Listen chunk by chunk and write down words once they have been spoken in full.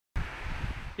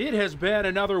It has been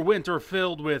another winter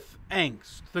filled with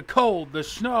angst, the cold, the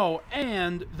snow,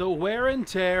 and the wear and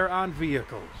tear on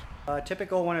vehicles.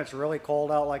 Typical when it's really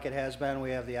cold out like it has been, we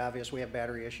have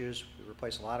battery issues. We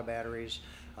replace a lot of batteries.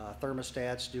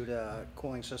 Thermostats due to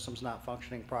cooling systems not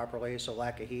functioning properly, so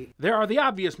lack of heat. There are the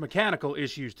obvious mechanical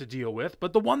issues to deal with,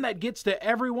 but the one that gets to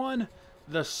everyone,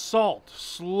 the salt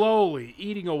slowly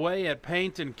eating away at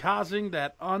paint and causing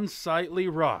that unsightly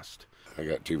rust. I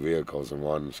got two vehicles and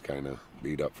one's kind of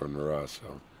beat up from the rust.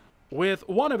 So. With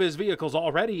one of his vehicles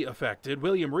already affected,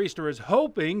 William Reister is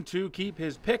hoping to keep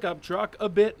his pickup truck a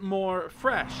bit more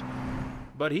fresh.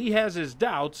 But he has his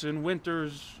doubts in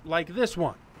winters like this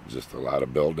one. Just a lot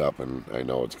of buildup, and I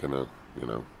know it's going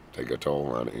to, take a toll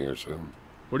on it here soon.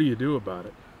 What do you do about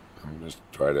it? I'm just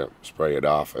try to spray it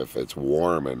off if it's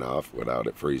warm enough without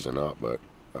it freezing up, but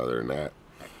other than that,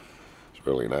 it's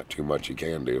really not too much you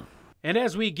can do. And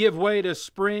as we give way to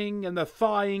spring and the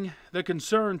thawing, the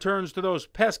concern turns to those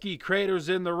pesky craters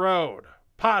in the road.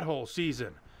 Pothole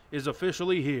season is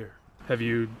officially here. Have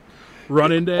you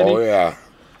run into any? Oh, yeah.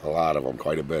 A lot of them,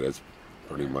 quite a bit. It's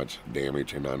pretty much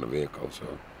damaging on the vehicle.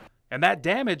 So. And that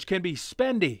damage can be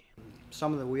spendy.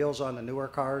 Some of the wheels on the newer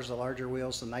cars, the larger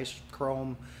wheels, the nice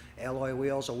chrome alloy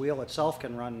wheels, a wheel itself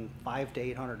can run $500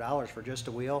 to $800 for just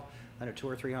a wheel, then a $200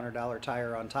 or $300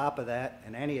 tire on top of that,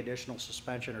 and any additional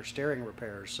suspension or steering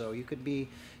repairs. So you could be,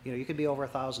 you could be over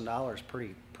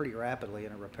 $1,000 pretty rapidly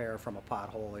in a repair from a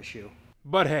pothole issue.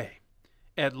 But hey,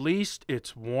 at least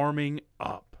it's warming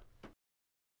up.